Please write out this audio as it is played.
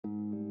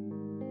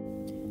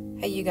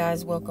Hey you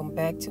guys, welcome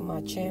back to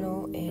my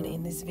channel, and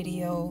in this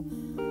video,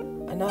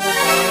 another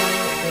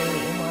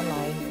day in my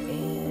life,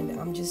 and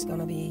I'm just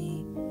gonna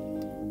be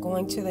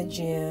going to the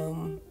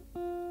gym,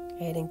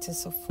 heading to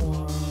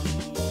Sephora,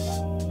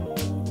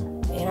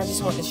 and I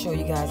just want to show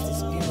you guys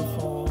this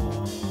beautiful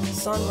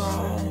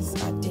sunrise.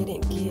 I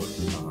didn't get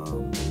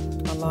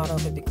a lot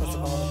of it because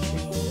of all the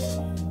trees,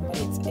 but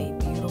it's a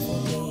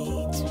beautiful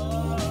day to be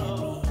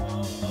happy,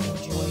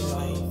 enjoy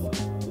life,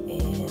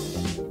 and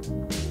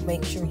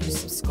make sure you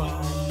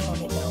subscribe,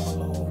 comment down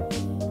below,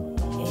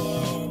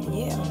 and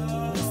yeah,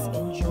 let's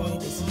enjoy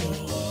this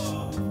day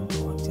of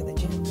going to the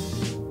gym.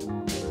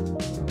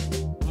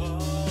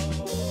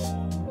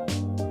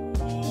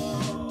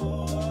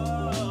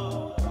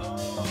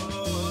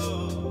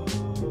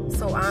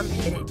 So I'm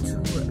headed to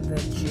the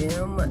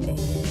gym,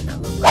 and I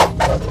look like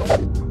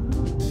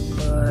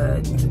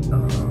but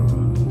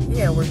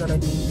yeah, we're gonna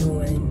be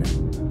doing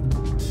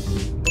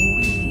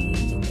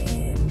booty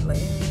and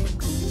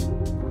legs.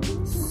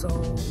 So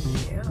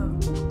yeah,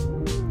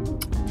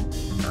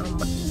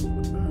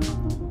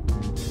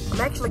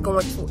 I'm actually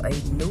going to a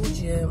new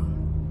gym,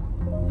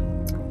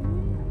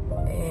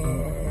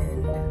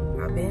 and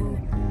I've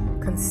been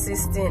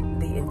consistent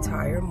the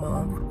entire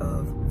month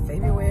of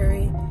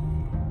February,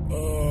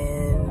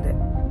 and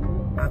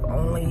I've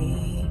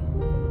only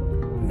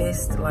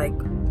missed like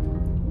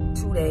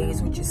 2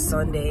 days, which is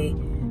Sunday.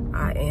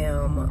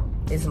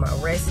 Is my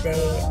rest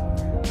day.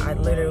 I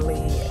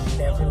literally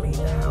never leave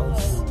the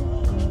house.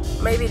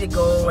 Maybe to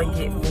go and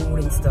get food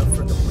and stuff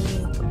for the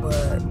week,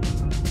 but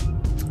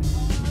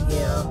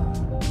yeah.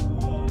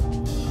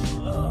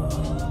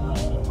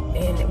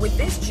 And with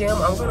this gym,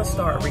 I'm gonna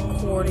start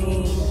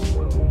recording,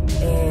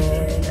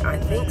 and I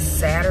think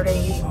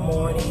Saturday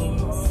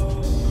mornings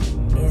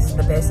is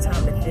the best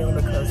time to film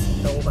because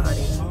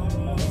nobody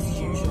is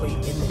usually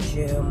in the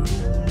gym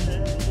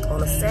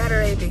on a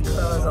Saturday,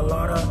 because a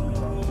lot of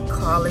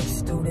college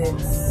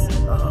students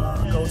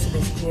go to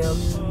this gym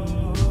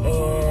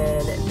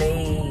and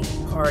they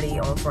party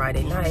on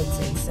Friday nights,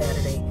 and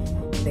Saturday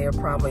they're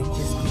probably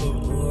just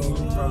getting in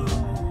from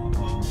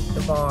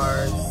the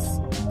bars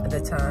at the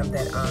time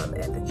that I'm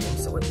at the gym.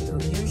 So it's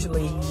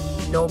usually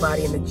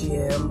nobody in the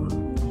gym,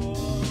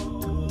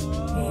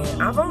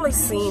 and I've only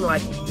seen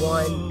like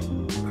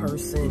one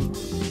person,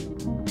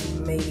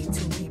 maybe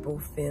 2 people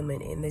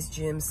filming in this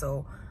gym.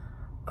 So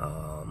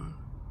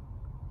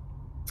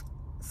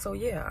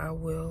yeah, I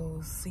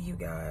will see you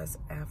guys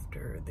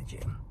after the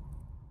gym.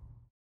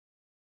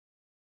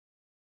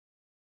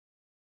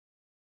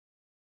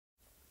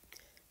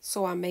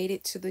 So I made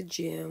it to the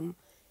gym,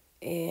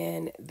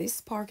 and this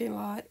parking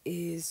lot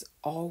is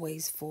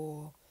always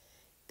full.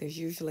 There's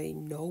usually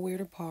nowhere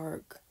to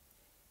park,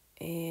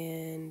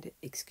 and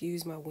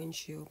excuse my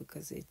windshield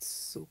because it's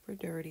super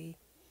dirty.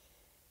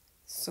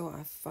 So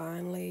I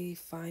finally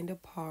find a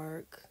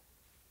park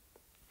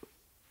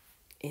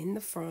in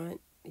the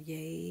front.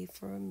 Yay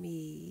for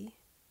me.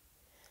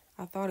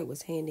 I thought it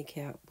was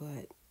handicapped,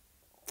 but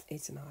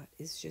it's not.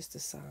 It's just a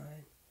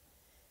sign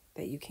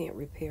that you can't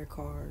repair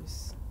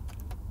cars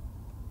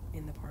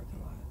in the parking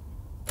lot.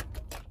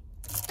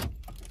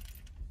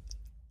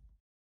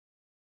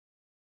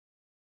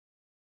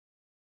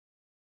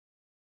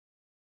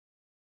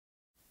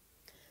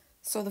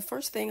 So the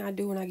first thing I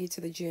do when I get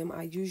to the gym,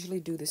 I usually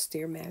do the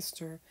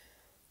Stairmaster,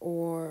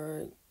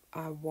 or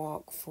I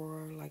walk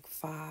for like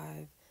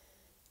 5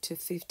 to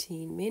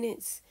 15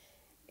 minutes.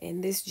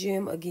 And this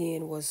gym,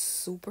 again, was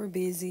super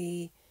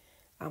busy.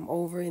 I'm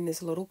over in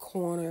this little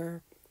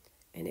corner,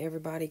 and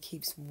everybody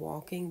keeps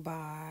walking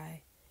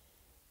by,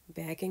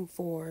 back and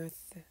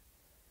forth.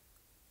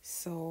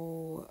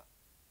 So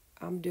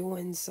I'm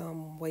doing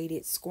some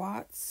weighted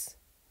squats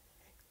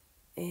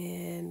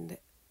and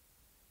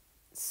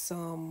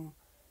some,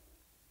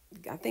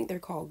 I think they're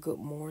called good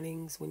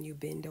mornings, when you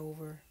bend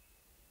over,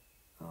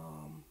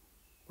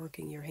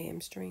 working your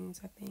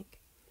hamstrings, I think.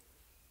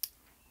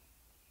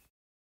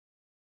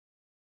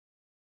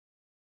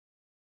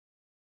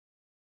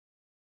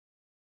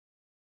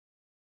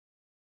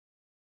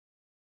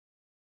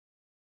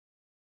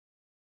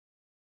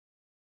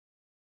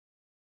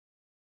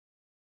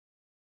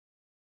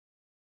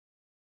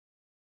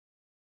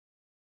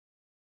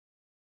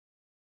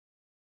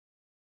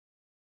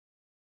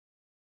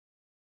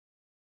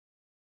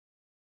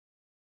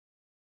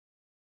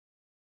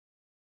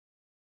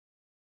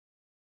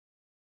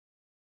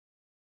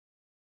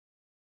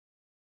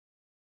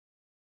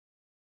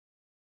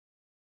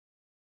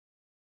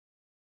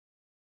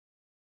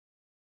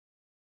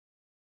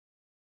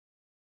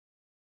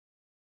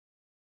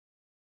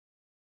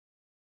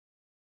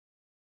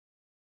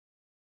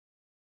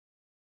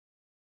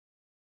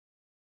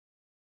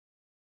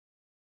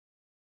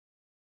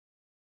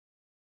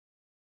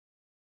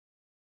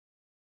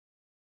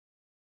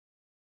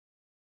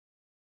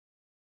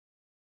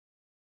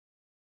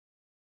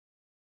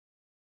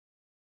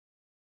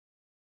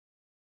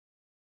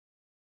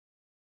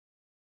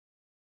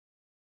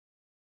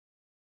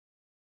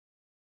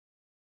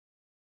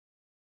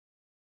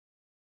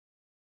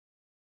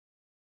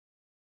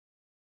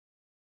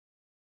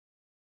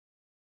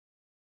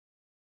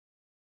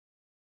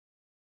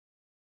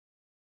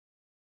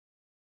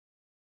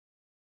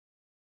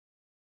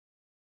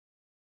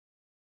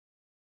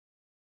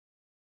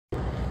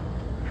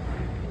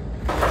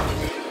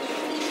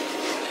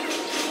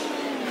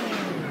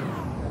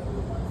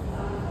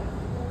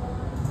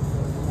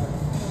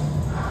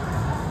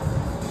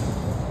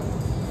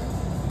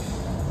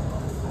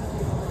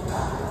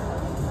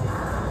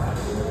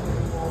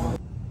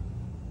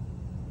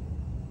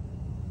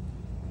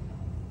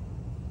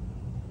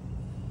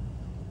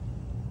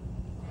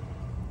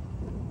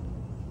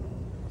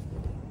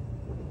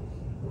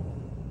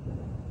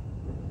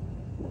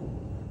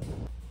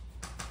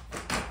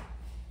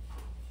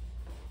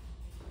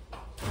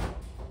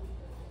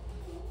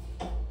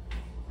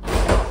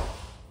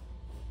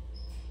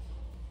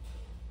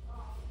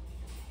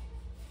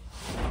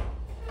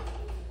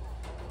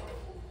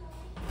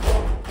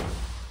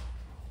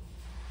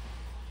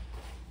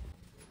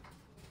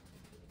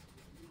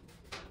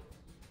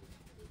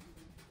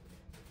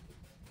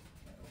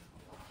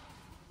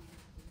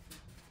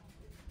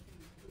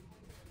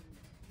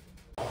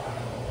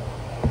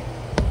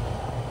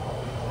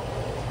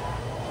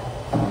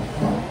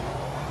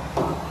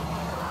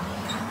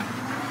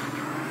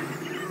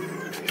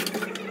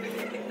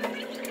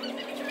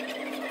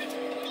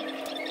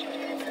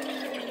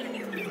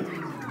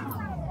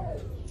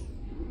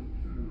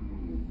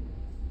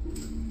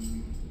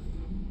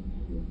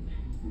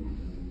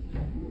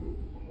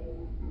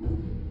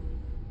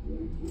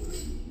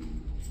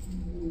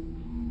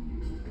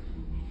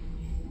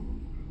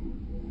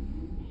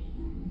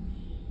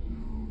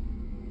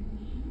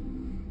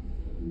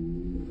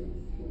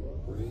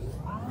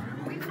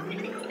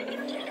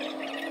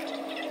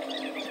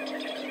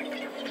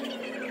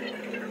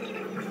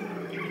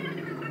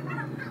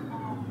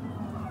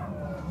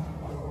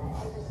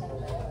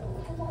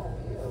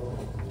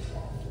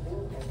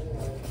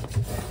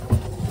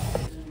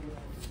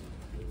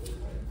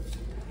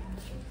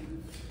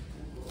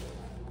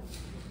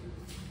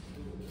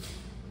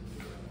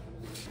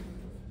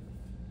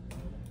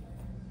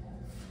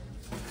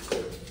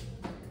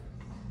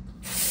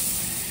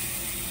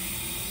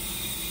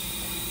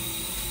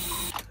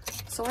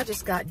 So I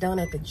just got done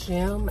at the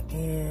gym,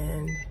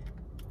 and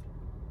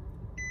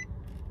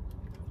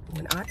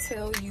when I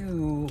tell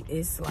you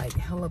it's like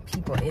hella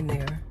people in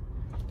there,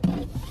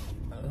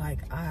 like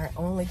I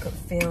only could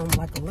film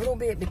like a little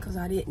bit because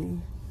I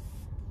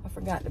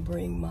forgot to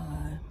bring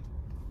my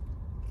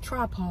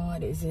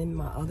tripod. Is in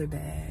my other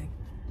bag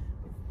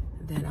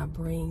that I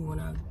bring when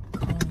I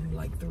come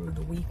like through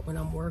the week when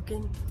I'm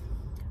working.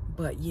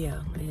 But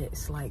yeah,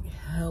 it's like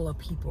hella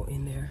people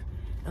in there.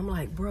 I'm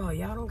like, bro,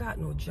 y'all don't got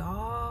no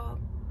job?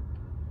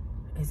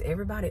 Is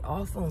everybody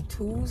off on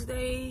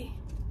Tuesday?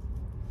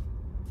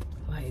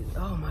 Like,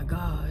 oh my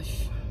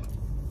gosh.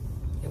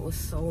 It was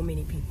so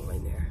many people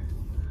in there.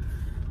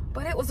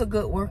 But it was a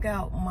good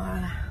workout.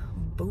 My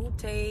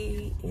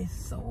booty is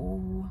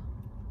so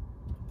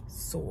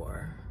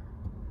sore.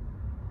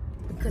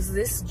 Because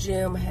this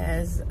gym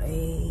has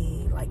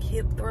a like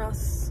hip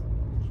thrust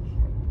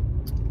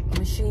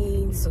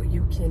machine, so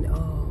you can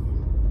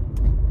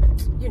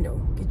you know,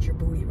 get your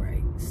booty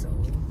right. So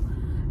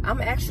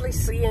I'm actually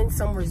seeing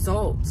some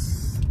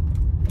results,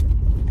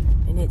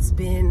 and it's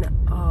been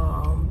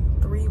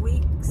 3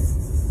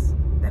 weeks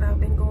that I've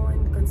been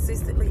going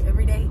consistently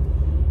every day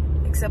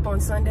except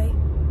on Sunday.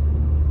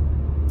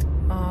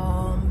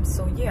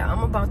 So yeah,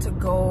 I'm about to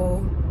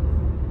go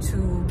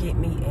to get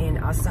me an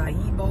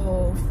acai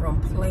bowl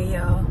from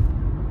Playa.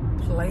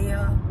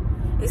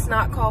 It's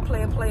not called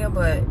Playa,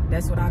 but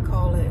that's what I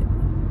call it.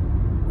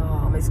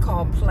 It's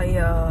called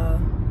Playa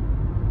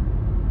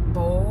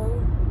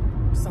Bowl,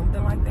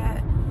 something like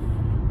that.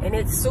 And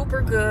it's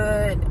super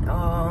good.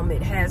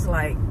 It has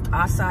like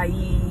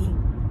acai,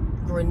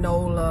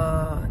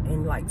 granola,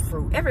 and like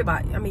fruit.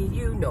 Everybody, I mean,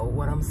 you know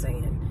what I'm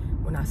saying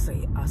when I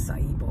say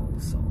acai bowl.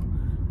 So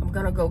I'm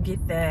gonna go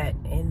get that,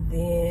 and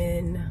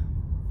then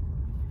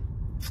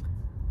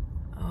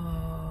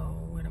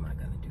what am I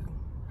gonna do?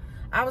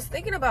 I was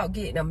thinking about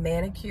getting a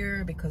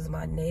manicure because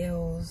my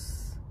nails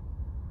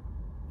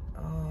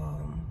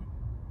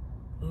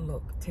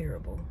look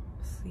terrible.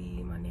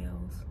 See my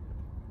nails?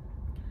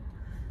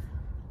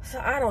 So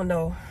I don't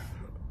know.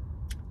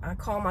 I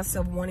call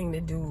myself wanting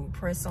to do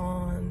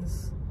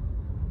press-ons,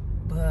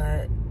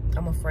 but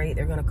I'm afraid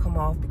they're gonna come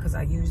off because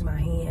I use my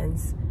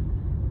hands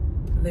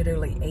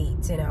literally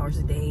 8-10 hours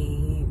a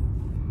day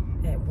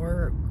at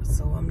work.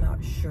 So I'm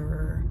not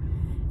sure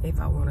if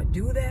I want to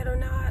do that or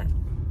not,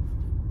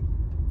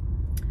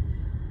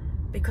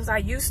 because I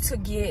used to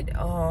get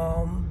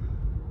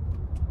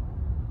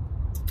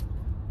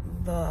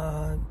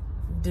the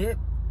dip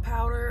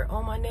powder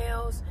on my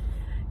nails,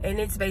 and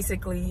it's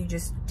basically you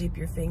just dip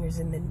your fingers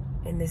in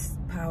this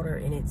powder,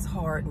 and it's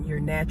hard in your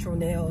natural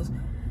nails.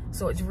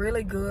 So it's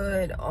really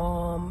good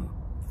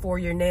for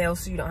your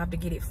nails, so you don't have to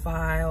get it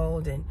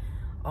filed and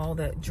all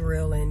that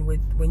drilling with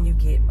when you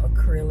get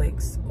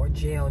acrylics or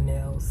gel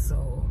nails.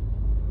 So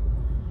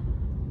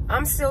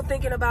I'm still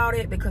thinking about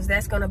it because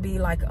that's gonna be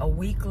like a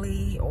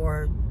weekly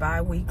or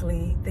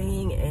bi-weekly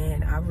thing,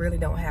 and I really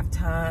don't have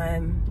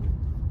time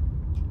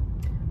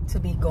to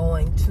be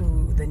going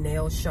to the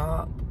nail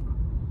shop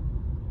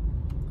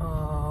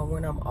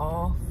when I'm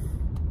off.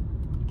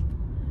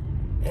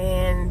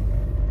 And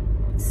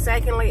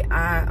secondly,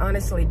 I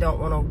honestly don't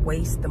want to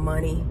waste the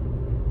money.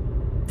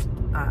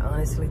 I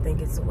honestly think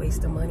it's a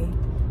waste of money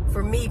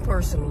for me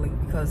personally,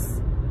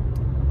 because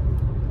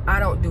I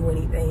don't do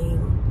anything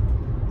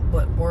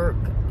but work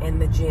in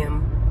the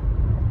gym,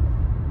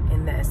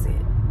 and that's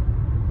it.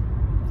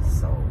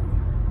 So,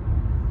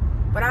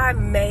 but I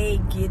may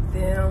get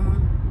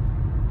them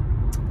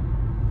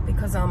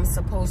because I'm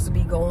supposed to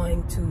be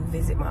going to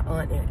visit my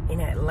aunt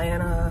in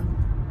Atlanta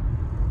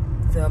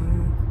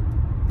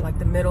like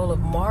the middle of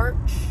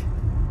March,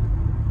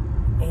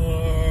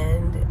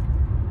 and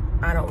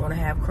I don't want to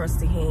have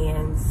crusty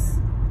hands.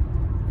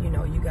 You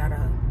know, you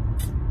gotta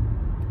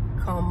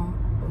come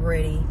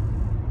ready,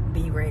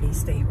 be ready,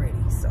 stay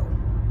ready. So,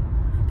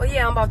 but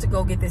yeah, I'm about to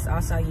go get this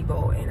acai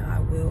bowl, and I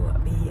will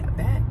be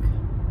back.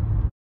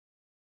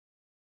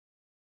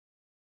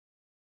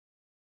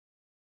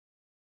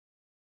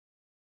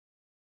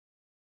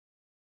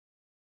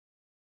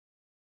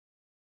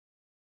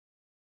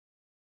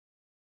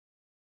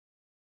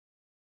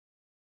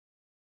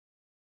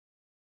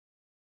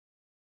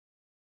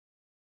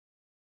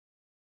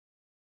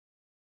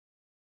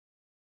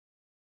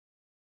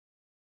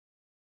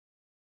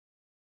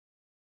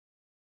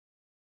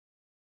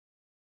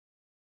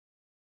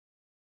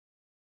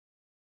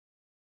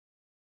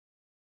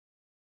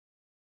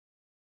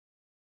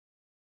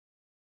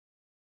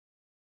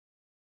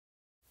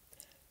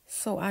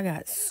 So I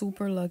got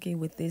super lucky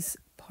with this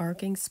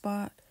parking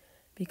spot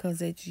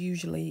because it's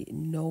usually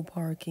no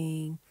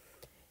parking.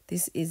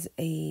 This is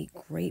a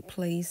great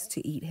place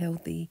to eat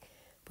healthy,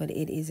 but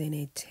it is in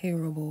a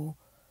terrible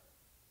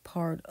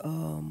part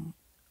of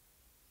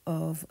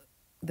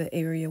the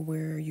area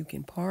where you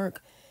can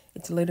park.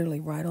 It's literally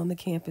right on the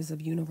campus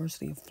of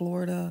University of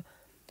Florida.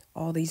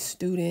 All these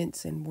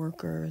students and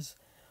workers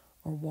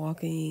are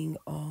walking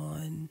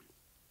on,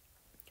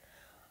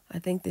 I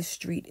think this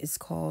street is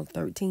called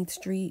 13th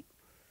Street,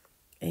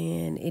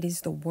 and it is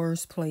the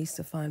worst place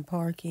to find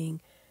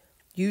parking.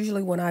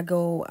 Usually when I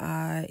go,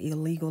 I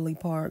illegally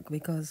park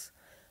because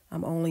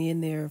I'm only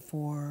in there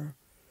for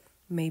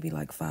maybe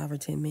like 5 or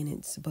 10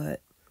 minutes.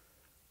 But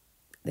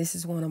this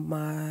is one of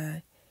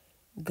my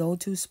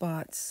go-to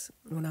spots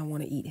when I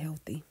want to eat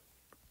healthy.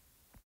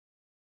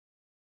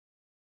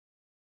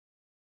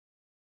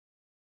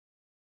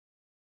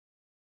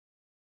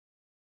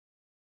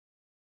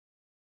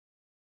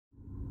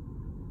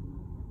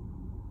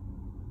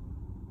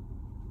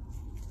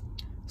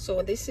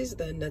 So this is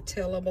the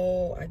Nutella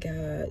bowl I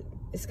got.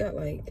 It's got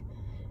like,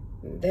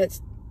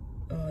 that's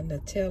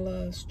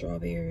Nutella,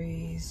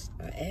 strawberries.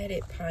 I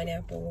added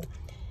pineapple.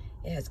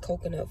 It has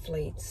coconut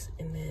flakes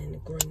and then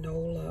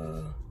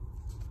granola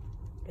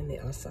and the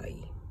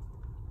acai.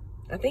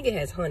 I think it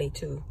has honey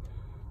too,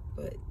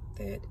 but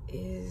that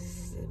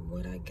is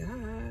what I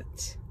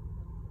got.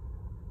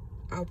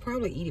 I'll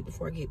probably eat it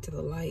before I get to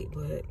the light,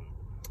 but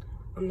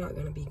I'm not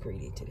gonna be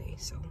greedy today,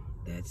 so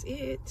that's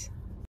it.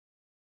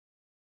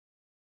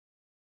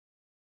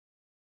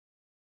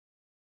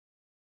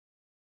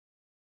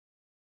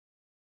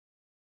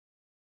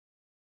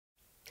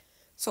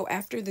 So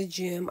after the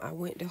gym, I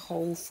went to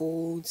Whole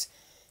Foods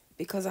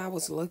because I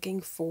was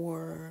looking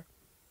for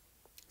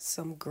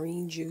some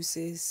green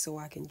juices so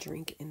I can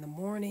drink in the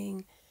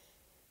morning.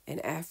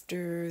 And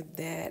after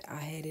that,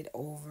 I headed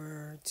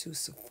over to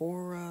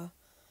Sephora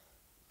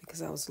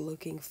because I was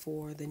looking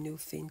for the new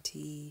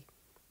Fenty,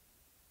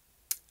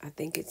 I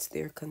think it's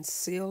their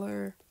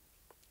concealer.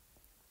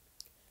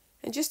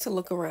 And just to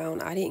look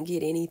around, I didn't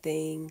get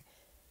anything.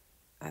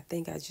 I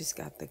think I just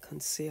got the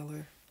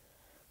concealer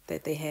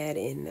that they had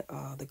in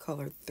the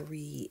color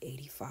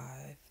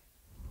 385.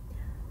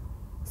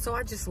 So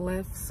I just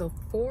left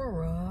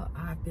Sephora.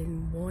 I've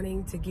been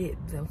wanting to get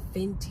the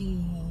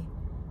Fenty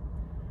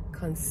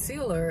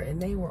concealer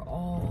and they were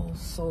all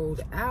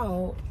sold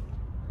out.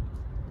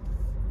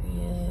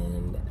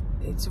 And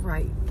it's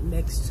right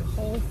next to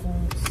Whole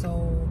Foods.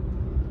 So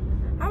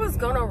I was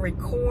gonna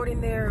record in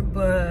there,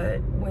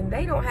 but when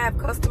they don't have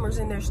customers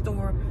in their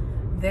store,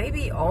 they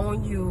be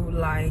on you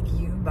like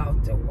you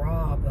about to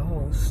rob the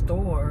whole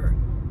store.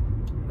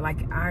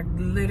 Like I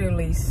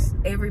literally,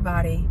 every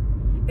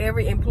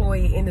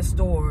employee in the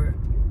store,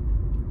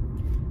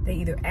 they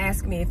either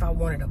ask me if I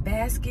wanted a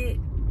basket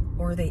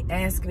or they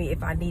ask me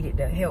if I needed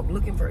the help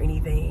looking for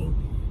anything.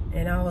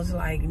 And I was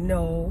like,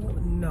 no,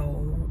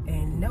 no,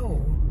 and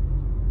no.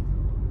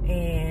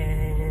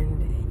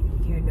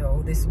 And, you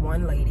know, this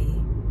one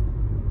lady,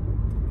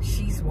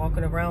 she's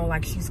walking around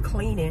like she's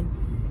cleaning.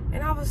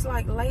 And I was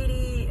like,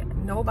 lady,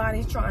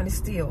 nobody's trying to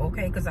steal,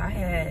 okay? Because I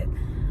had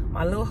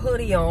my little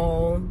hoodie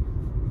on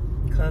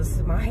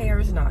because my hair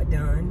is not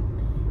done.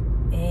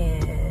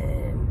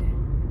 And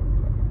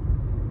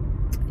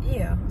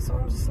yeah, so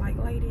I'm just like,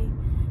 lady,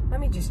 let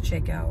me just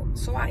check out.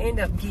 So I end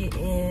up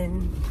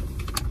getting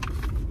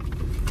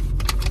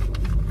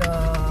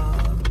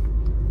the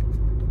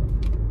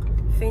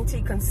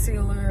Fenty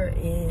concealer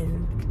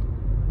in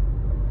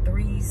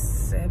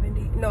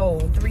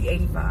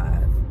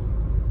 385.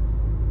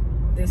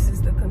 This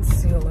is the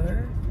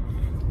concealer.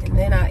 And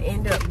then I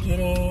end up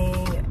getting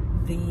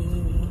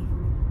the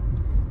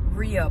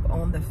re-up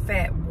on the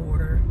fat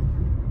water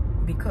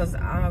because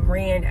I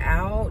ran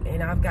out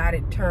and I've got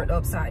it turned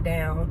upside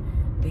down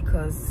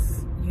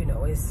because, you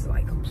know, it's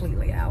like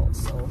completely out.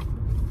 So,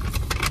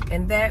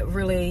 and that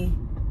really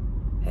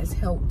has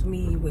helped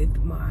me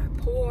with my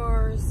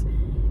pores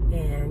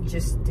and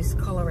just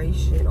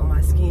discoloration on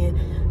my skin.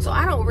 So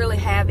I don't really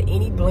have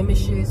any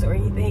blemishes or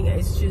anything.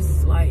 It's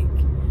just like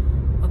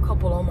a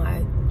couple on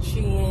my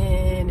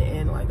chin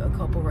and like a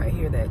couple right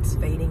here that's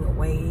fading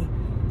away.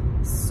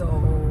 So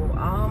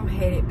I'm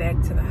headed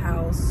back to the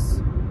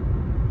house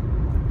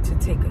to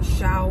take a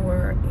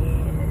shower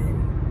and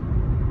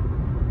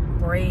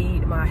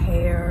braid my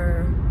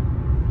hair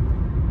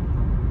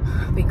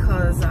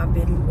because I've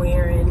been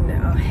wearing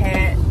a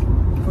hat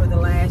for the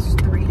last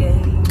 3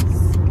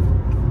 days.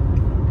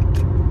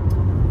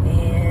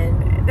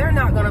 And they're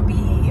not gonna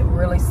be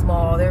really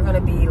small. They're gonna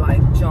be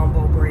like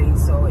jumbo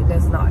braids, so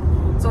it's not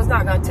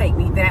gonna take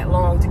me that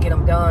long to get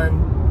them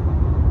done.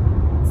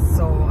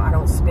 So I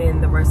don't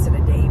spend the rest of the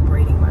day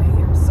braiding my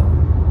hair. So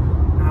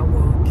I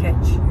will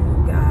catch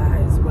you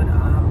guys when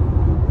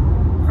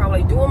I'm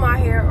probably doing my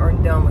hair or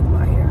done with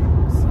my hair.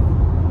 So,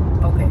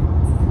 okay.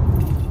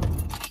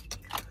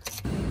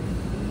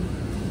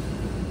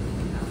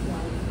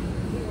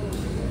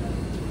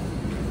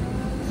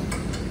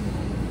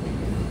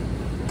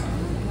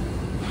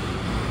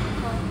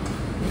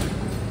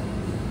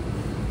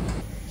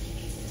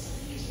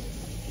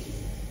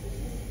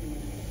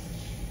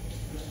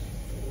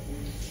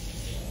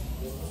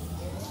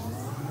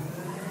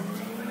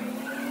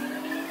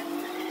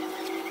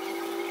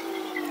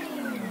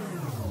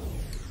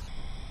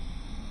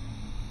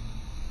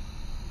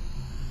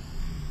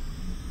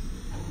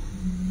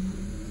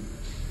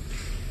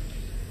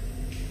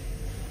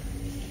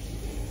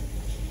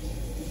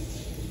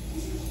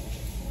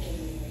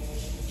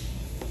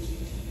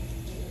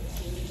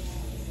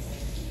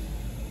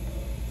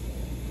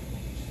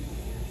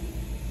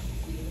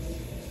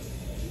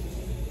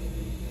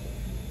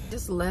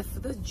 just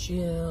left the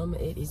gym.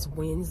 It is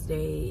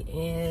Wednesday,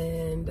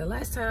 and the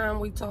last time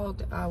we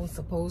talked, I was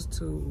supposed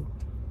to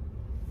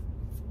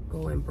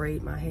go and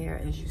braid my hair.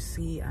 As you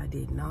see, I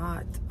did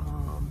not.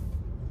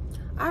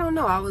 I don't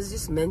know, I was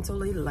just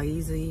mentally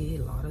lazy,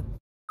 a lot of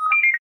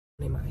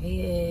in my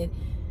head,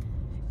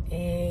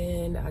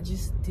 and I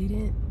just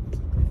didn't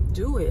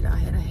do it. I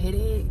had a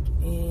headache,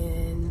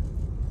 and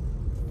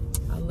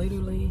I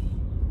literally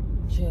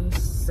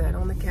just sat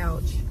on the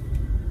couch,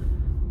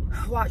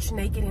 watched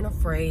Naked and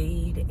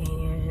Afraid,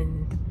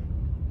 and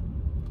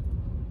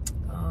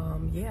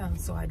yeah,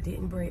 so I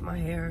didn't braid my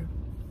hair.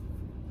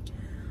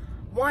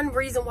 One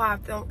reason why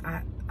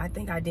I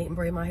think I didn't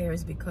braid my hair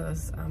is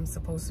because I'm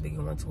supposed to be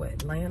going to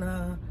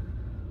Atlanta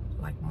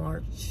like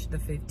March the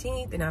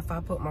 15th, and if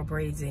I put my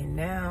braids in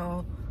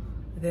now,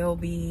 they'll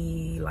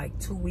be like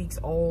 2 weeks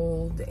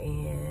old,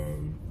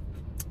 and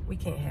we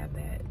can't have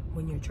that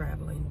when you're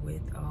traveling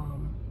with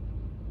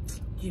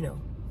you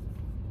know,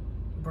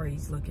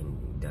 braids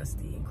looking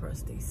dusty and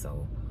crusty.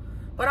 So,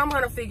 but I'm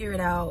gonna figure it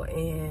out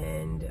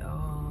and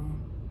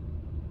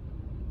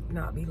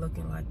not be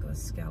looking like a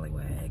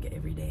scallywag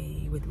every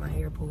day with my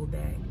hair pulled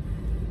back.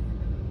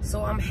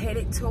 So I'm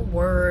headed to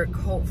work.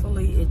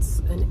 Hopefully it's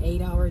an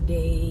 8-hour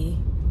day,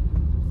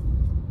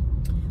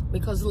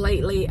 because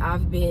lately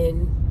I've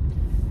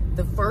been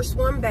the first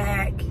one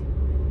back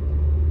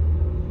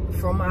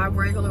from my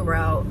regular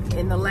route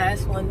and the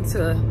last one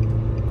to,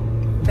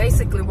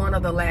 basically one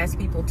of the last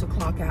people to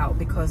clock out,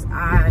 because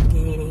I'm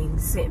getting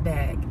sent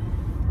back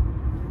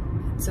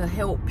to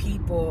help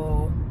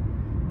people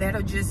that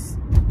are just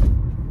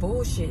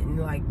bullshitting,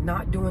 like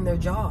not doing their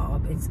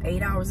job. It's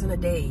 8 hours in a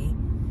day,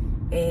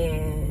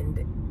 and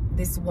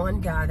this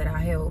one guy that I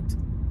helped,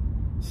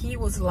 he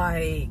was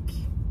like,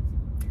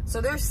 so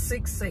there's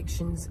 6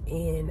 sections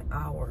in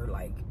our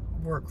like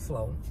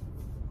workflow.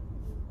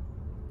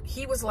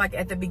 He was like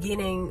at the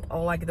beginning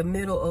or like the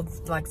middle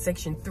of like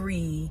section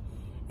 3,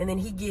 and then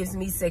he gives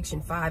me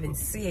section 5 and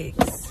 6,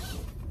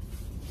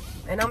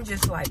 and I'm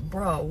just like,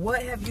 bro,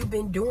 what have you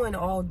been doing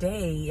all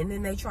day? And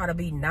then they try to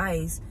be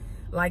nice,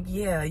 like,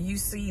 yeah, you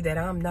see that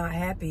I'm not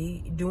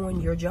happy doing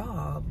your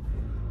job.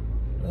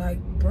 Like,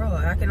 bro,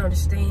 I can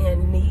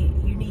understand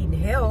you needing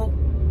help,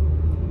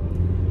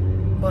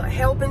 but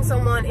helping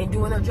someone and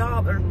doing their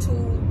job are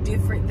 2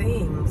 different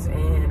things,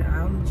 and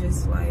I'm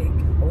just like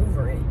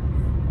over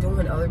it,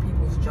 doing other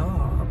people's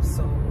jobs.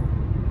 So,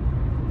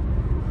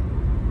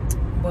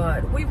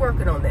 but we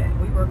working on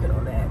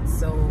that.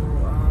 So,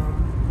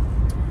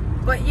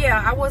 but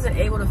yeah, I wasn't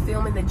able to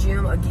film in the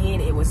gym again.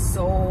 It was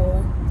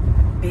so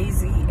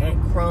busy at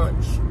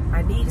Crunch.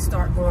 I need to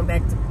start going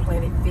back to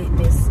Planet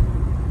Fitness.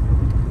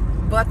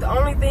 But the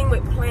only thing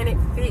with Planet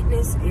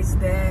Fitness is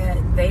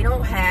that they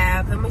don't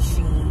have the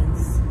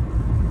machines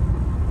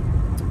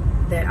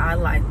that I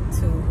like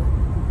to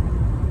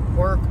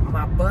work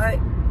my butt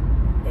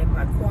and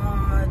my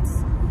quads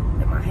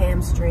and my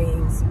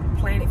hamstrings.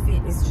 Planet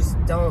Fitness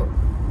just don't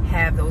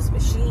have those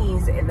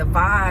machines, and the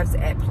vibes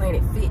at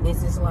Planet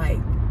Fitness is like,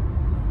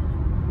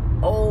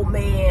 old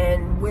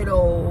man,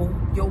 widow,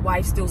 your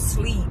wife still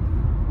sleep,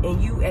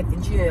 and you at the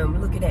gym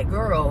looking at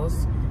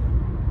girls,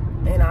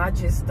 and I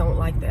just don't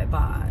like that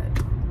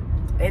vibe.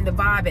 And the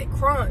vibe at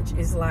Crunch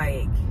is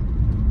like,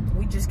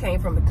 we just came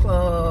from the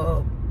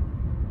club,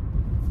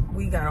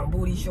 we got on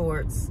booty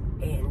shorts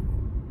and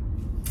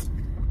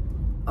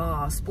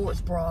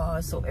sports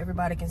bras so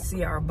everybody can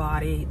see our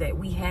body that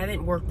we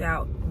haven't worked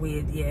out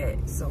with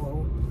yet.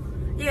 So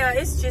yeah,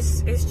 it's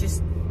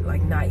just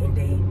like night and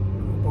day,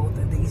 both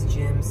of these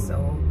gyms.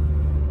 So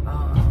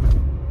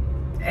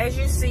as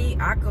you see,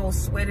 I go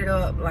sweat it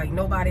up like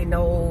nobody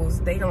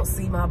knows. They don't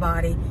see my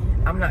body.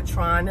 I'm not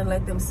trying to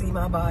let them see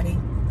my body,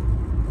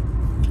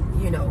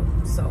 you know.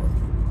 So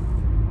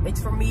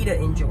it's for me to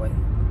enjoy,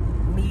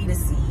 me to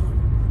see,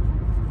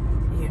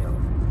 you know.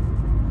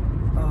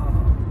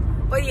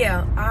 But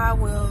yeah, I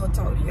will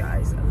talk to you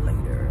guys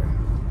later.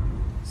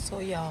 So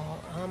y'all,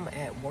 I'm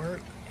at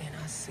work and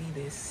I see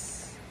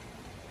this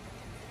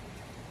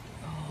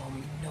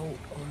note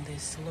on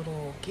this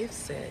little gift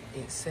set.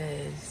 It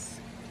says,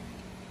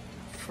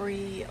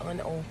 free,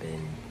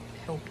 unopened,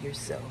 help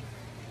yourself.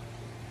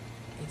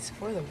 It's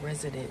for the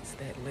residents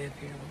that live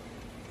here.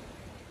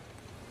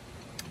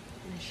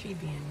 And she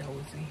being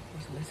nosy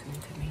was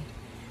listening to me.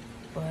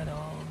 But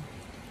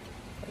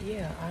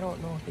yeah, I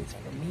don't know if it's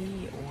for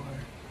me or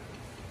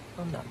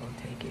I'm not gonna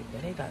take it,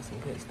 but they got some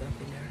good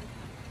stuff in there.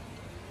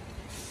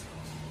 So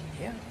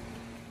yeah.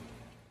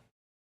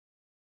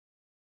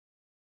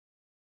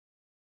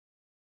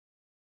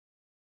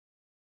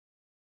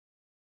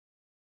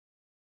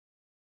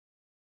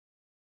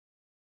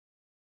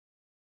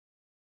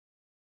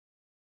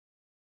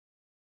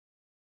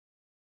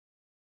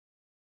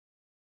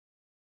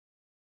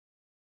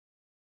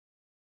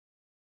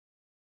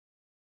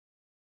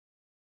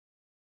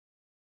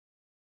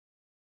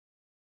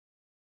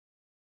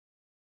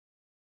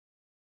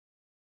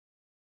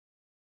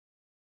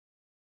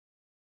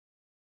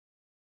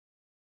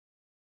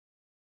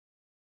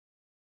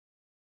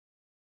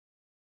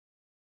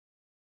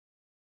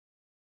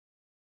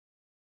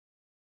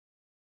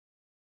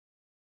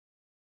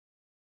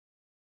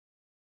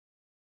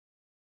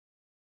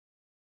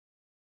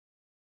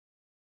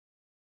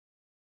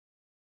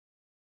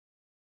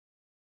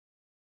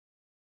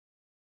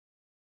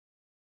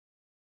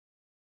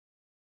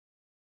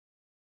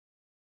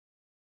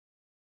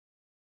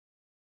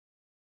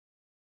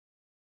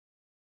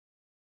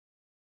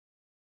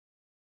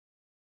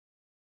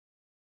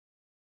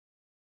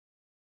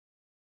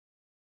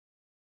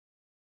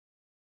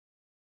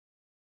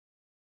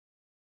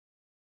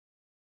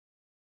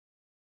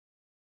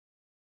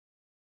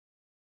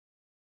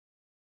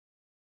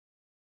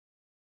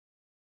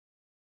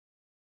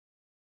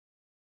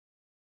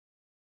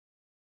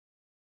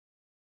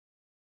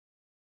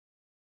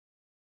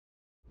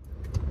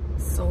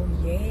 So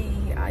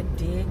yay, I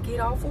did get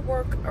off of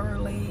work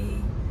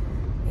early.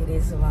 It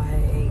is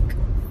like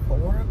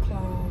 4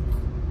 o'clock,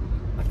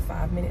 like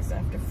 5 minutes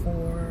after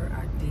 4.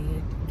 I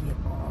did get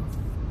off.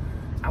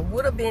 I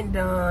would have been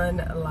done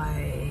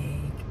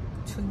like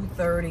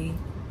 2:30,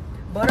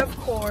 but of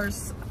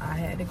course I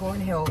had to go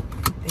and help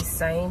this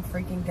same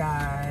freaking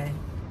guy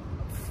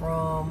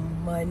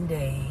from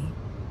Monday.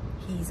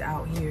 He's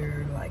out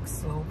here like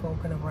slow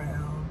poking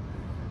around.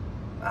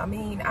 I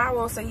mean, I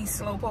won't say he's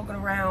slow poking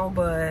around,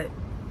 but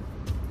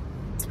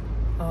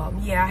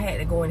yeah, I had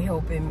to go and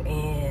help him,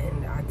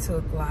 and I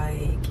took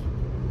like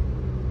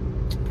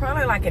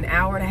probably like an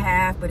hour and a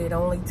half, but it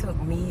only took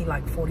me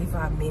like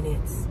 45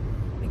 minutes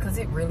because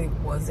it really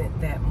wasn't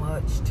that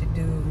much to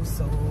do.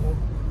 So,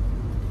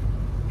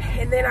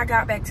 and then I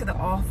got back to the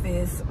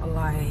office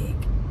like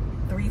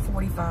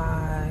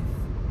 3:45,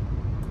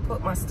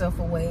 put my stuff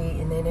away,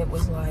 and then it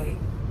was like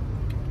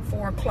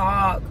 4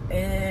 o'clock,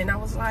 and I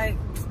was like,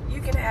 you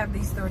can have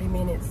these 30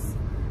 minutes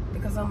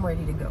because I'm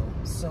ready to go.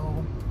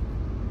 So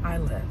I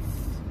left,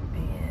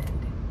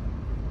 and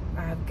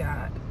I've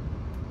got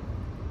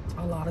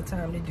a lot of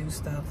time to do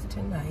stuff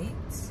tonight.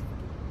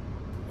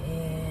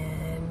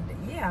 And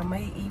yeah, I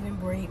may even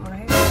braid my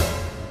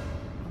hair.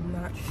 I'm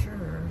not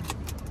sure.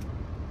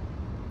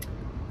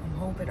 I'm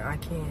hoping I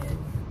can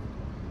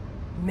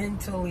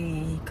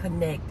mentally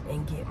connect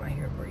and get my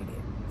hair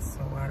braided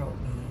so I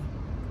don't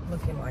be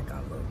looking like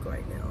I look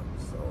right now.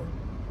 So,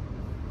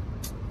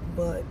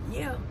 but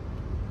yeah,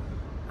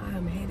 I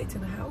am headed to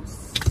the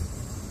house,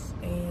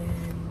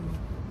 and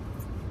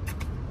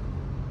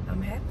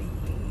I'm happy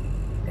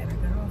that I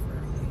got off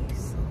early.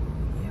 So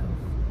yeah.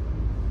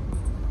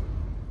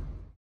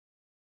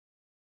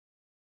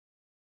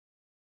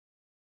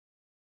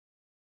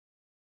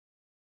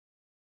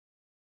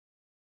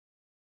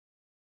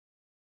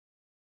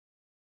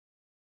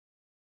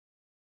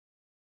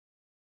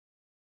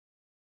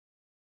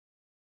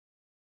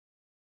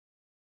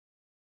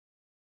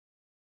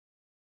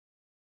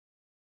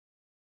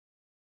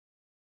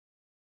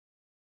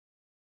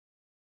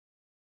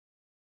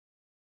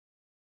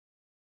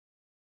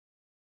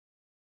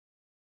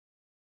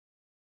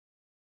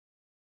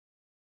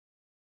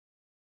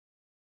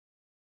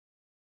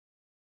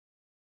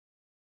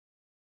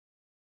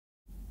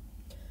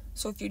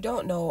 So if you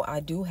don't know, I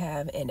do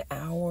have an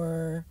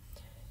hour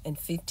and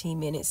 15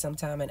 minutes,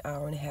 sometime an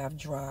hour and a half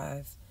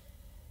drive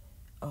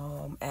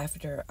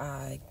after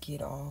I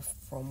get off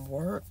from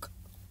work.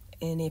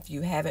 And if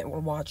you haven't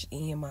watched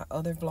any of my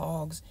other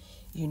vlogs,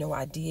 you know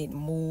I did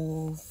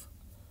move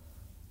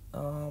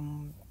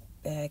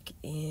back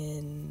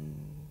in,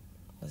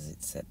 was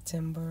it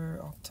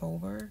September,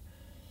 October?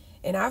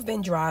 And I've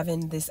been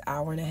driving this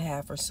hour and a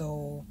half or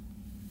so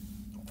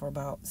for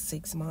about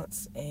 6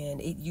 months, and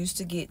it used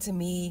to get to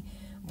me,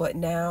 but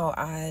now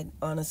I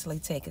honestly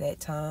take that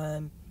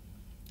time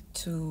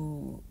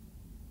to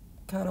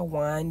kind of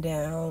wind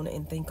down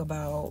and think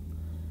about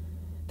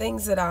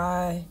things that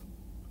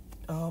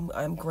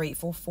I'm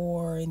grateful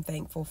for and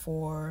thankful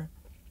for,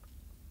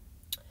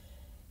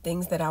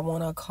 things that I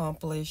want to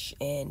accomplish,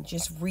 and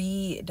just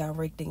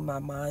redirecting my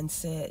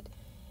mindset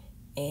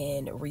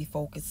and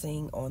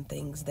refocusing on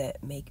things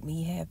that make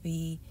me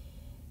happy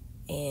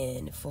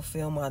and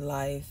fulfill my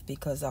life,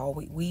 because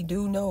we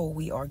do know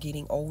we are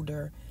getting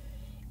older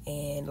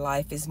and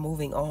life is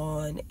moving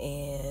on.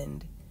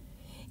 And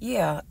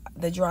yeah,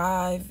 the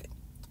drive,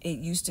 it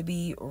used to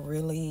be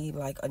really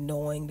like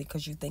annoying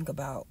because you think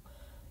about,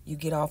 you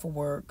get off of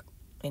work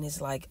and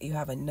it's like you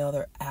have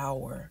another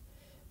hour,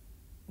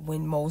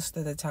 when most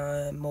of the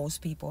time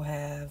most people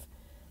have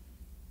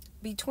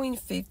between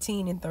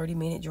 15 and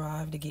 30-minute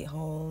drive to get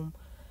home.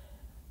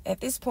 At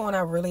this point,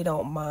 I really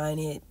don't mind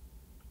it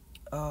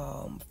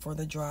for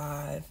the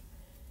drive.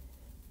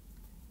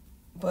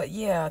 But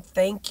yeah,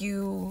 thank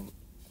you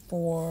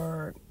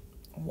for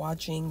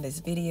watching this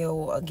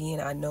video. Again,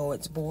 I know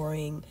it's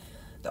boring.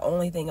 The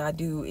only thing I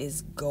do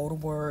is go to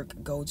work,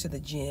 go to the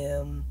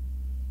gym.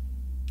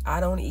 I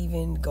don't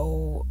even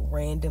go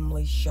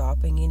randomly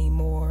shopping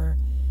anymore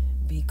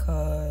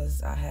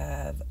because I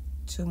have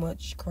too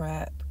much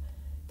crap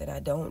that I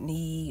don't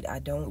need, I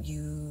don't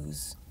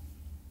use,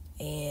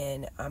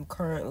 and I'm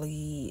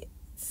currently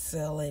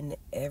selling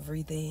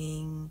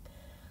everything.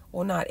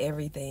 Well, not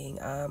everything.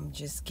 I'm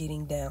just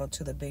getting down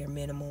to the bare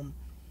minimum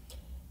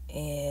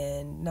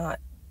and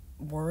not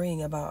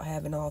worrying about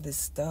having all this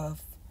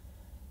stuff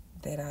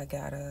that I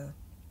gotta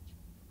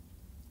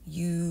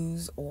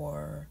use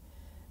or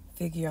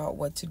figure out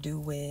what to do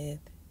with.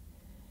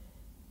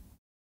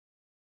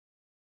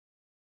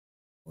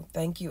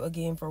 Thank you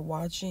again for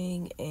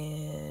watching,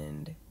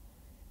 and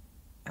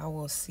I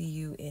will see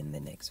you in the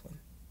next one.